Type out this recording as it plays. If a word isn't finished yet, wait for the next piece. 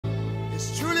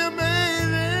It's truly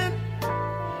amazing,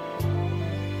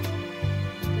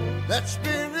 that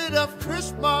spirit of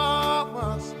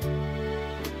Christmas.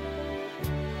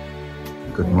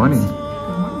 Good morning. Good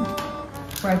morning.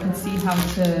 Where I can see how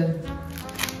to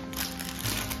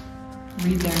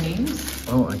read their names.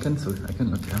 Oh, I can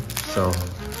look, yeah. So,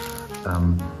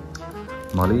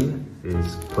 Molly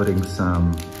is putting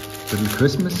some little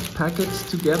Christmas packets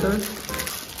together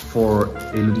for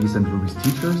Elodie's and Ruby's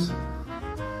teachers.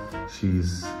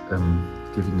 She's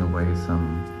giving away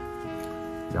some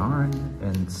yarn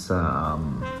and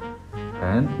some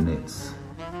hand knits.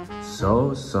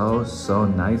 So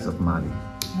nice of Molly.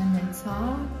 And then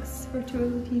socks for two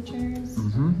of the teachers.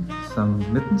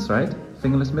 Some mittens, right?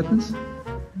 Fingerless mittens?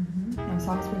 And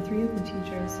socks for three of the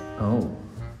teachers. Oh,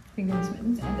 Fingerless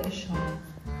mittens and a shawl.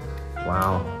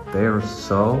 wow. They're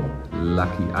so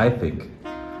lucky, I think.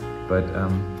 But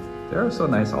they're so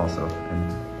nice also.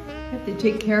 And They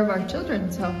take care of our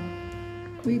children, so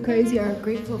we crazy are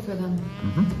grateful for them.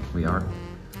 we are.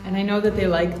 And I know that they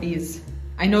like these.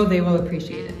 I know they will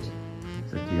appreciate it.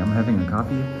 Exactly. I'm having a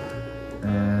coffee,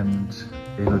 and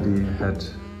Elodie had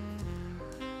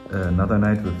another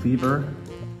night with fever,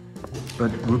 but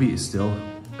Ruby is still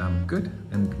good,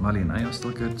 and Molly and I are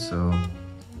still good, so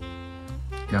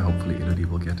yeah, hopefully Elodie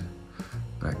will get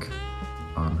back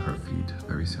on her feet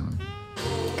very soon.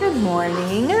 Good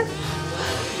morning.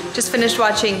 Just finished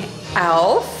watching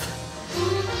Elf,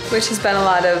 which has been a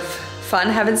lot of fun.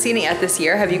 Haven't seen it yet this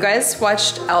year. Have you guys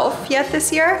watched Elf yet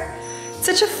this year? It's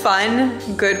such a fun,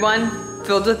 good one,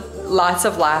 filled with lots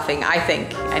of laughing, I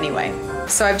think, anyway.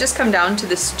 So I've just come down to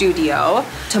the studio.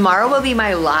 Tomorrow will be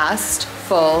my last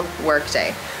full work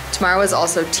day. Tomorrow is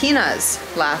also Tina's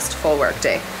last full work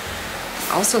day.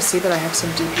 I also see that I have some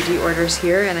DPD orders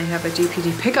here, and I have a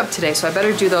DPD pickup today, so I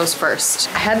better do those first.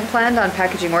 I hadn't planned on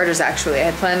packaging orders actually. I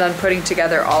had planned on putting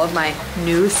together all of my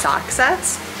new sock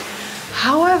sets.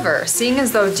 However, seeing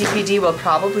as though DPD will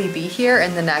probably be here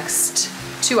in the next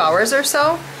 2 hours or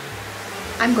so,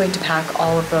 I'm going to pack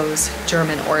all of those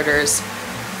German orders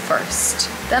first.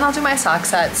 Then I'll do my sock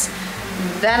sets.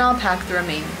 Then I'll pack the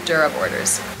remainder of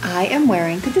orders. I am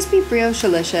wearing, could this be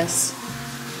Brioche-alicious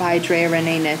by Drea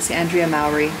Renee Knits, Andrea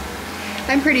Mowry.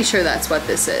 I'm pretty sure that's what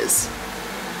this is.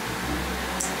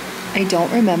 I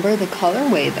don't remember the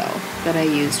colorway though that I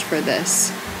used for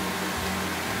this.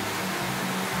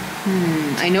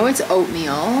 I know it's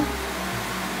oatmeal.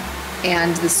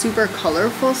 And the super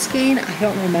colorful skein, I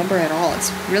don't remember at all.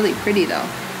 It's really pretty though.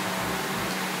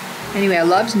 Anyway, I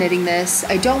loved knitting this.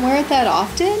 I don't wear it that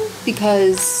often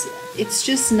because it's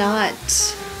just not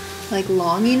like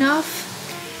long enough,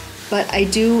 but I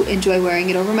do enjoy wearing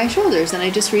it over my shoulders. And I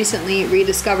just recently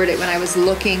rediscovered it when I was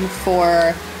looking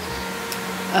for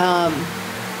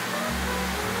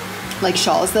like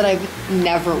shawls that I've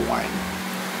never worn,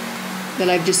 that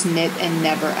I've just knit and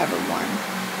never ever worn.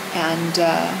 And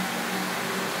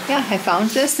yeah, I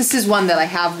found this. This is one that I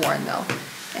have worn though,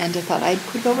 and I thought I'd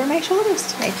put it over my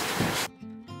shoulders today.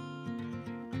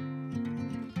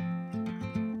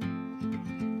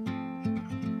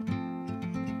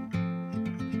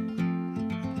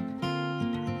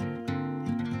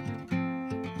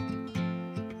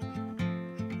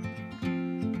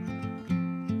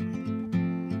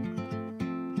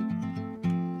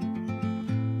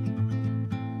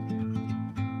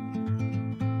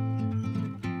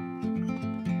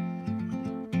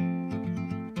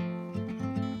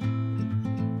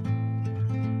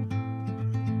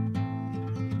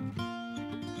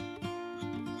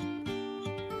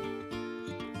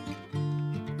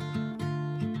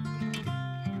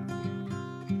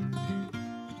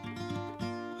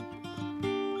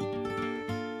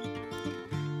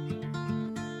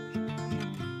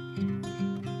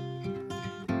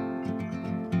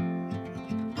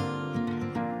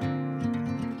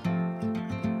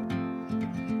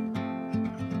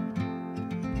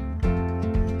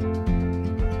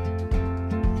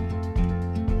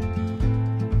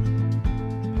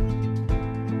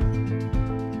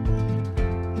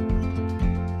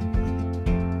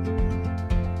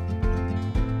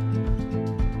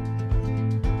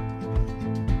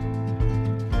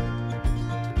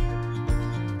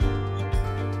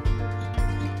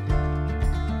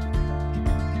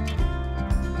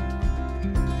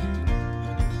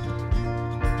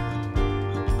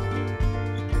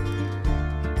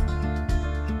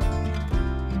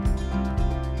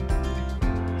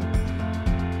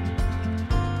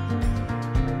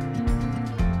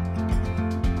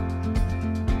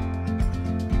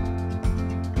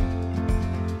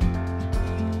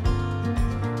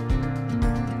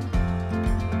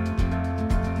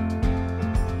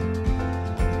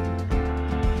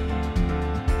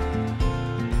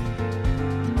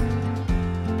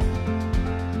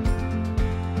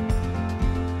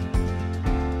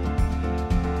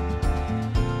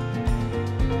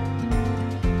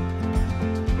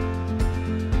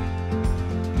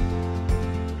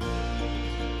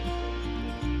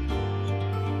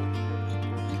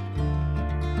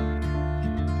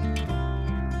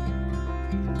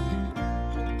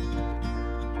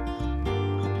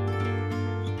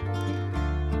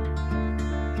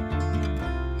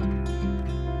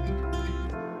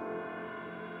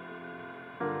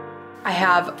 I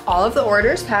have all of the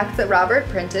orders packed that Robert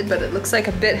printed, but it looks like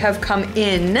a bit have come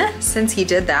in since he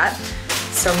did that.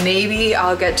 So maybe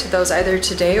I'll get to those either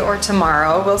today or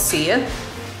tomorrow, we'll see.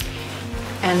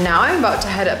 And now I'm about to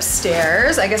head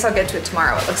upstairs. I guess I'll get to it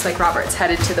tomorrow. It looks like Robert's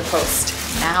headed to the post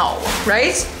now,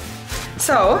 right?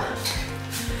 So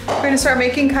we're gonna start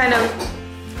making kind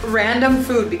of random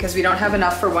food because we don't have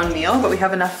enough for one meal, but we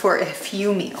have enough for a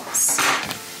few meals.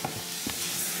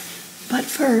 But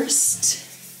first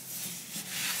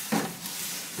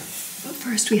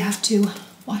we have to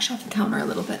wash off the counter a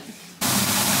little bit.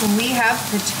 We have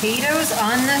potatoes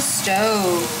on the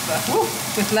stove. Woo,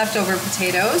 with leftover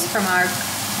potatoes from our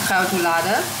krautulade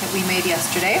that we made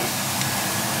yesterday.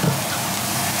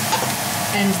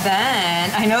 And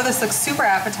then, I know this looks super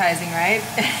appetizing, right?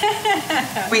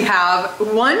 We have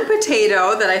one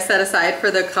potato that I set aside for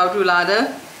the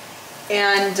krautulade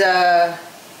and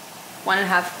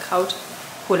 1.5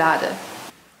 krautulade.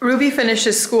 Ruby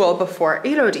finishes school before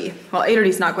Elodie. Well,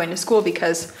 Elodie's not going to school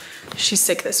because she's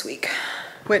sick this week,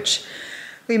 which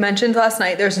we mentioned last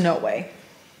night. There's no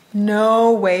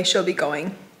way she'll be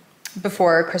going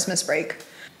before Christmas break.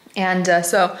 And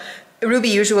so Ruby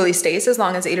usually stays as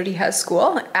long as Elodie has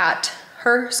school at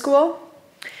her school.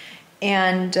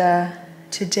 And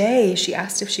today she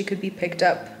asked if she could be picked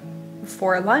up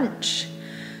for lunch.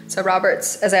 So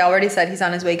Robert's, as I already said, he's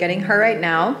on his way getting her right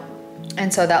now.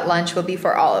 And so that lunch will be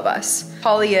for all of us.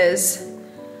 Polly is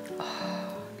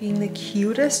being the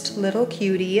cutest little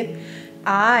cutie.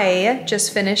 I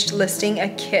just finished listing a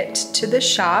kit to the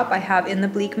shop. I have In the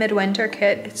Bleak Midwinter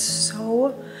kit. It's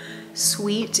so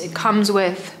sweet. It comes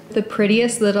with the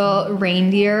prettiest little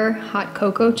reindeer hot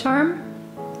cocoa charm.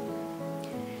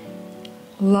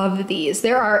 Love these.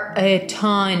 There are a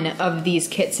ton of these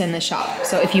kits in the shop.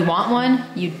 So if you want one,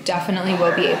 you definitely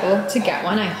will be able to get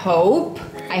one. I hope.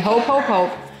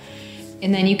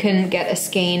 And then you can get a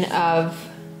skein of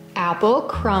apple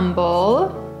crumble,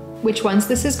 which once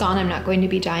this is gone, I'm not going to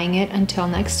be dyeing it until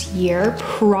next year,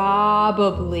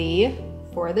 probably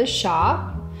for the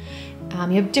shop.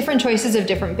 You have different choices of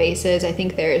different bases. I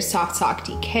think there's soft sock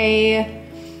DK,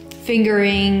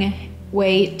 fingering,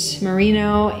 weight,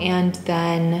 merino, and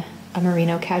then a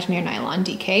merino cashmere nylon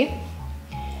DK.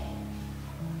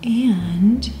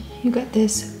 And you got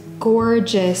this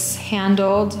gorgeous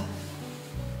handled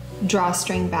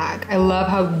drawstring bag. I love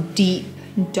how deep,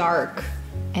 dark,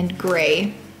 and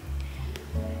gray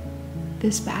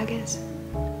this bag is.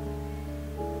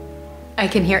 I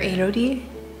can hear Elodie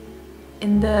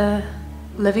in the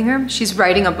living room. She's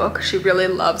writing a book. She really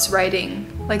loves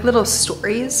writing like little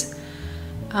stories.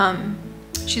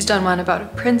 She's done one about a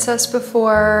princess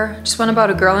before, just one about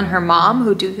a girl and her mom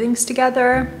who do things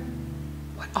together.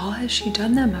 What all has she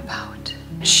done them about?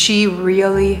 She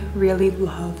really, really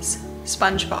loves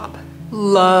SpongeBob.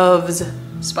 Loves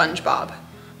SpongeBob.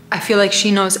 I feel like she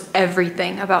knows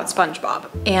everything about SpongeBob.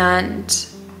 And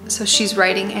so she's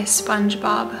writing a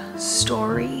SpongeBob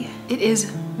story. It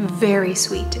is very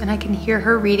sweet and I can hear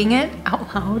her reading it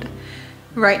out loud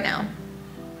right now.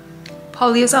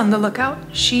 Polly is on the lookout.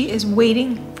 She is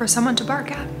waiting for someone to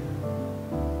bark at.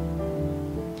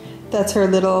 That's her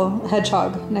little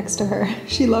hedgehog next to her.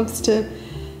 She loves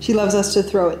us to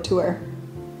throw it to her.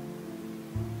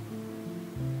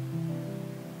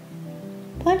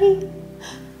 Polly,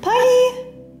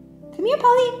 Polly, come here,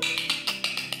 Polly.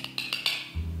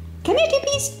 Come here,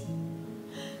 Tippies.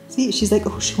 See, she's like,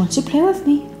 oh, she wants to play with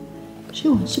me. She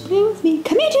wants to play with me.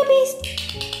 Come here,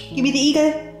 Tippies. Give me the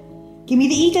eagle. Give me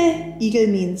the eagle. Eagle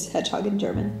means hedgehog in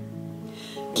German.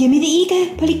 Give me the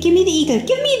eagle. Polly, give me the eagle.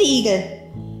 Give me the eagle.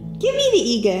 Give me the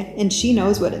eagle. And she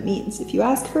knows what it means. If you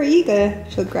ask for eagle,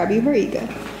 she'll grab you her eagle.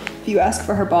 If you ask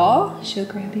for her ball, she'll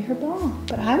grab you her ball.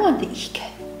 But I want the eagle.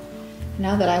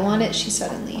 Now that I want it, she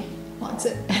suddenly wants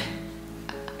it.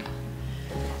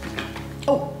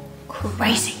 Oh,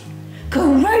 crazy.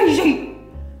 Crazy.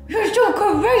 You're so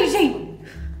crazy.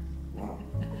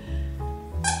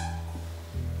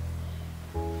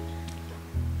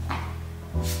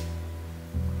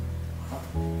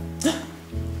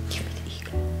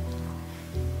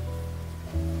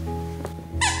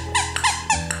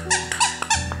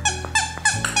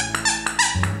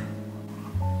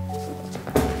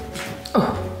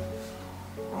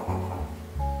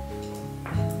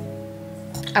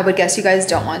 I would guess you guys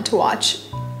don't want to watch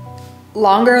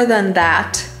longer than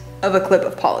that of a clip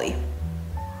of Polly.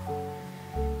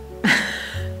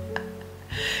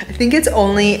 I think it's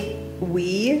only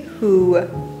we who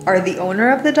are the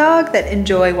owner of the dog that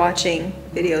enjoy watching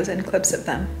videos and clips of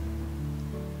them.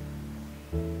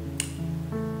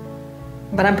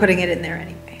 But I'm putting it in there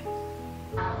anyway.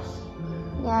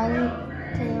 Ja,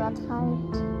 det var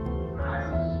tight.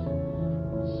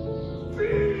 Yeah,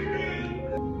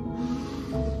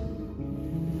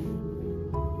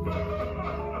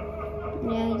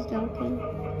 he's joking.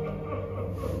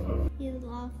 He's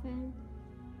laughing.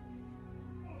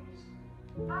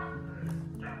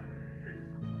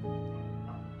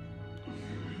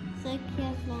 It's like he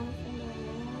has long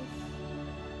fingernails.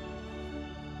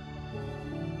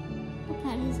 Look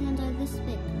at his hands are this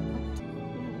big.